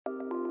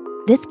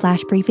This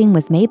flash briefing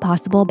was made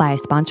possible by a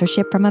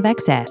sponsorship from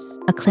Avexis,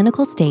 a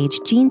clinical stage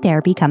gene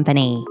therapy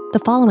company. The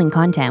following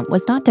content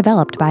was not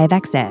developed by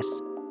Avexis.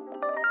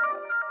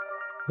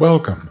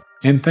 Welcome,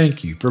 and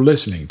thank you for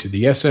listening to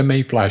the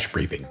SMA Flash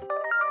Briefing.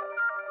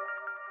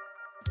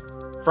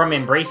 From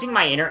Embracing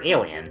My Inner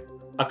Alien,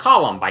 a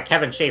column by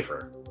Kevin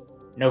Schaefer.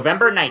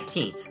 November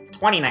 19th,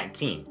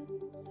 2019.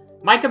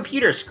 My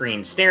computer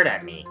screen stared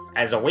at me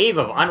as a wave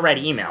of unread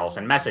emails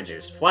and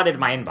messages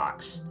flooded my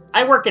inbox.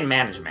 I work in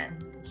management,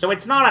 so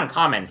it's not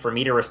uncommon for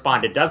me to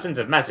respond to dozens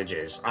of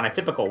messages on a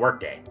typical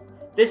workday.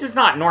 This is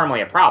not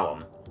normally a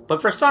problem,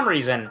 but for some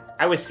reason,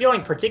 I was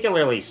feeling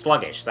particularly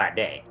sluggish that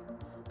day.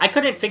 I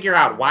couldn't figure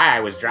out why I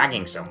was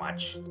dragging so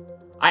much.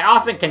 I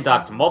often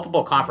conduct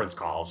multiple conference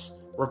calls,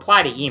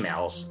 reply to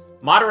emails,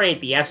 moderate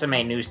the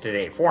SMA News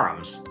Today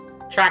forums,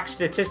 track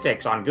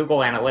statistics on Google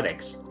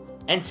Analytics,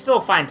 and still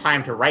find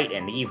time to write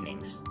in the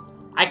evenings.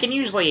 I can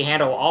usually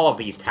handle all of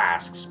these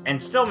tasks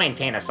and still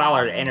maintain a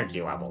solid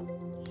energy level.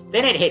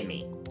 Then it hit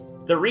me.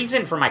 The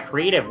reason for my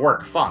creative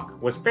work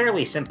funk was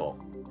fairly simple.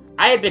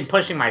 I had been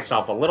pushing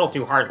myself a little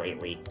too hard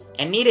lately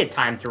and needed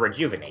time to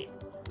rejuvenate.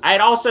 I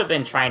had also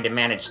been trying to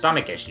manage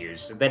stomach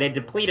issues that had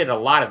depleted a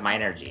lot of my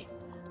energy.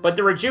 But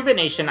the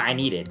rejuvenation I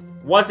needed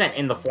wasn't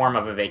in the form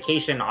of a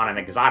vacation on an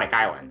exotic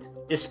island.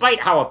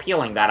 Despite how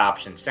appealing that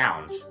option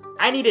sounds,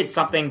 I needed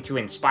something to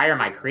inspire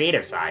my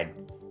creative side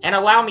and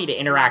allow me to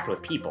interact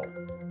with people.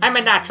 I'm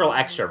a natural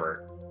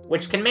extrovert,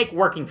 which can make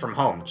working from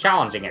home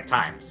challenging at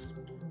times.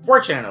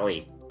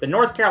 Fortunately, the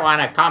North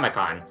Carolina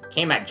Comic-Con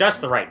came at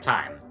just the right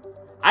time.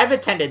 I've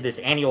attended this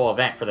annual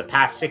event for the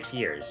past 6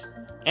 years,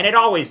 and it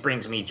always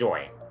brings me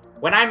joy.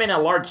 When I'm in a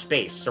large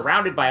space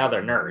surrounded by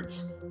other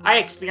nerds, I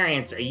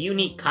experience a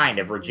unique kind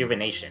of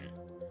rejuvenation.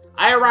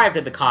 I arrived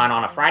at the con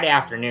on a Friday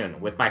afternoon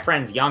with my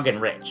friends Young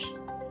and Rich.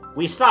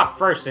 We stopped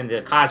first in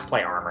the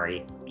cosplay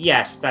armory,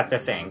 yes, that's a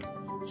thing,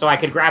 so I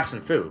could grab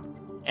some food,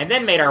 and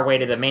then made our way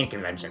to the main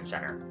convention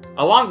center.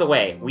 Along the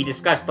way, we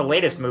discussed the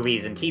latest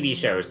movies and TV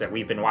shows that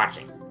we've been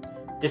watching.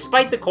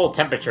 Despite the cold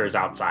temperatures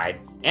outside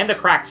and the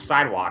cracked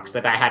sidewalks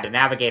that I had to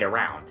navigate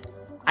around,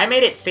 I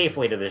made it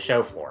safely to the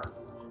show floor.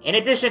 In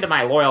addition to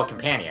my loyal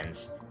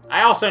companions,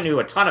 I also knew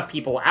a ton of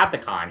people at the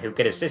con who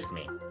could assist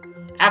me.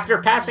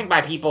 After passing by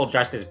people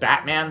dressed as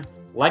Batman,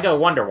 Lego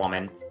Wonder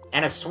Woman,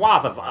 and a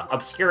swath of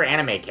obscure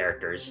anime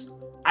characters,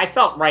 I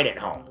felt right at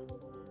home.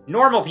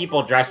 Normal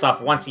people dress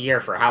up once a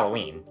year for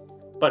Halloween,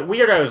 but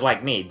weirdos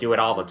like me do it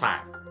all the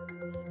time.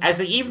 As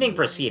the evening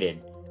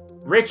proceeded,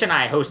 Rich and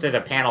I hosted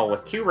a panel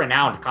with two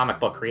renowned comic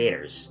book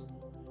creators.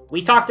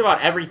 We talked about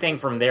everything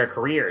from their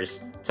careers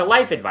to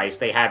life advice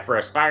they had for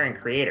aspiring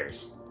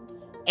creators.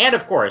 And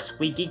of course,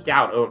 we geeked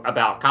out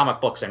about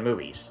comic books and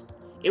movies.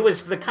 It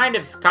was the kind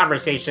of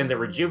conversation that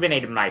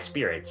rejuvenated my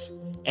spirits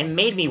and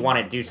made me want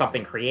to do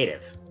something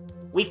creative.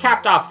 We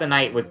capped off the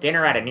night with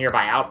dinner at a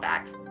nearby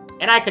Outback,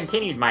 and I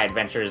continued my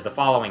adventures the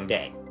following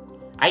day.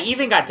 I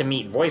even got to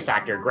meet voice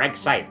actor Greg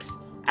Sipes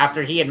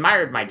after he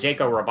admired my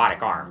Jayco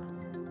robotic arm.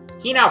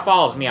 He now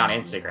follows me on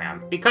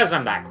Instagram because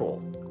I'm that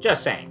cool.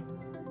 Just saying.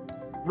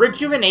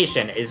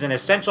 Rejuvenation is an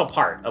essential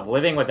part of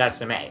living with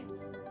SMA.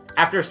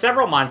 After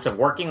several months of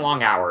working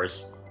long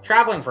hours,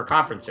 traveling for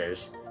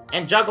conferences,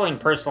 and juggling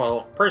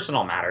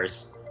personal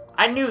matters,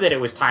 I knew that it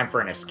was time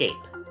for an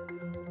escape.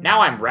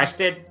 Now I'm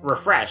rested,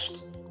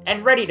 refreshed,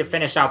 and ready to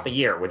finish out the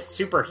year with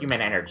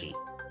superhuman energy.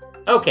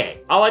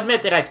 Okay, I'll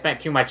admit that I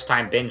spent too much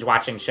time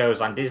binge-watching shows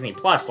on Disney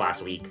Plus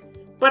last week,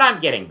 but I'm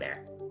getting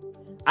there.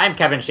 I'm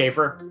Kevin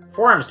Schaefer,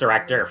 Forums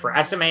Director for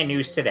SMA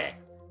News Today.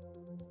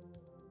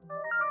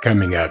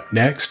 Coming up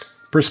next,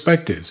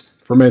 perspectives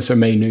from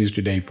SMA News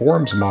Today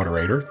Forums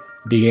moderator,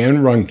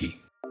 Deanne Runge.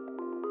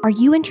 Are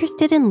you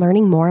interested in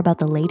learning more about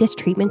the latest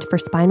treatment for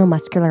spinal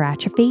muscular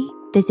atrophy?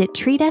 Visit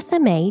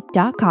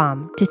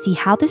treatsma.com to see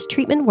how this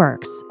treatment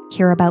works,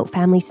 hear about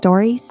family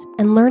stories,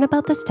 and learn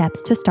about the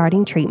steps to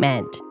starting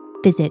treatment.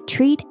 Visit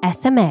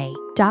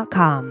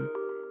treatsma.com.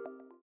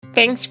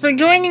 Thanks for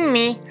joining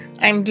me.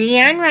 I'm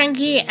Deanne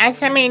Runge,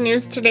 SMA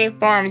News Today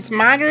Forums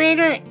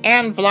moderator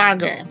and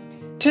vlogger.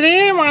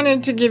 Today I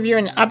wanted to give you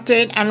an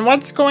update on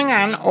what's going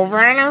on over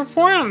on our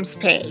forums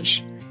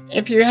page.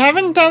 If you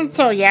haven't done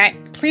so yet,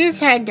 please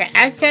head to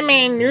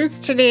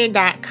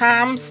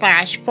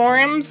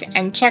smanewstoday.com/forums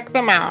and check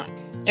them out.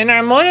 In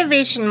our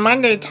Motivation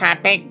Monday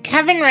topic,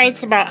 Kevin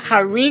writes about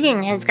how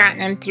reading has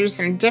gotten him through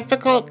some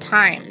difficult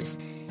times.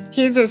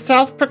 He's a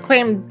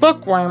self-proclaimed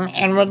bookworm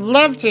and would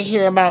love to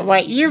hear about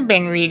what you've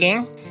been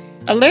reading.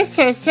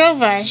 Alyssa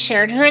Silva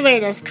shared her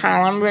latest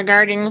column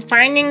regarding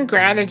finding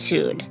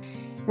gratitude.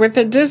 With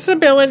a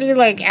disability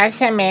like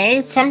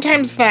SMA,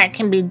 sometimes that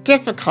can be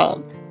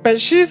difficult.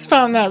 But she's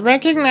found that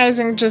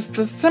recognizing just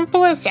the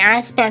simplest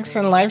aspects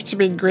in life to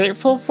be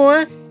grateful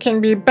for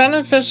can be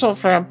beneficial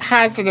for a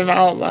positive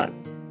outlook.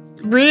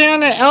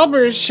 Brianna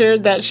Elbers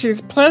shared that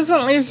she's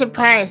pleasantly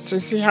surprised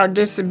to see how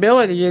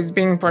disability is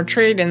being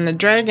portrayed in The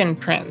Dragon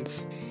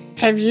Prince.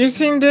 Have you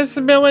seen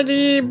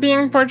disability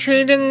being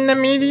portrayed in the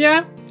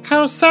media?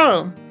 How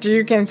so? Do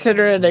you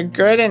consider it a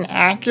good and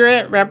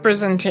accurate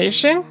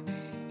representation?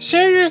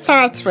 Share your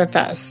thoughts with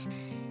us.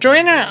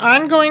 Join our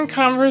ongoing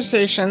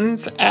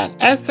conversations at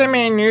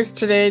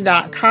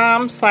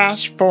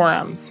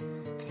smanewstoday.com/forums.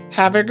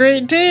 Have a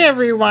great day,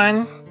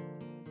 everyone.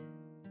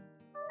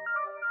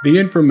 The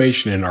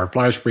information in our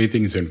flash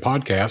briefings and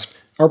podcast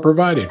are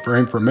provided for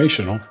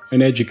informational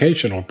and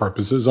educational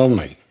purposes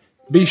only.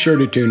 Be sure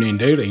to tune in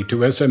daily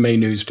to SMA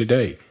News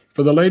Today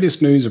for the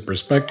latest news and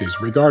perspectives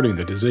regarding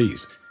the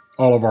disease.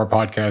 All of our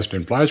podcast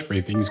and flash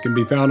briefings can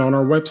be found on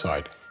our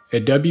website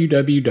at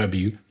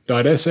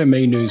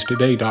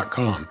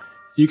www.smanewstoday.com.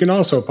 You can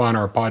also find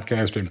our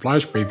podcast and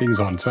flash briefings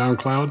on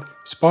SoundCloud,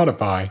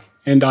 Spotify,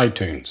 and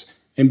iTunes.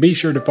 And be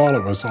sure to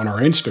follow us on our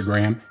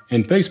Instagram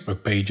and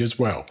Facebook page as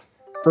well.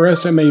 For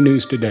SMA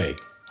News Today,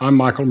 I'm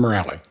Michael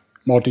Morale,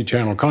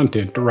 Multi-Channel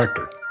Content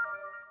Director.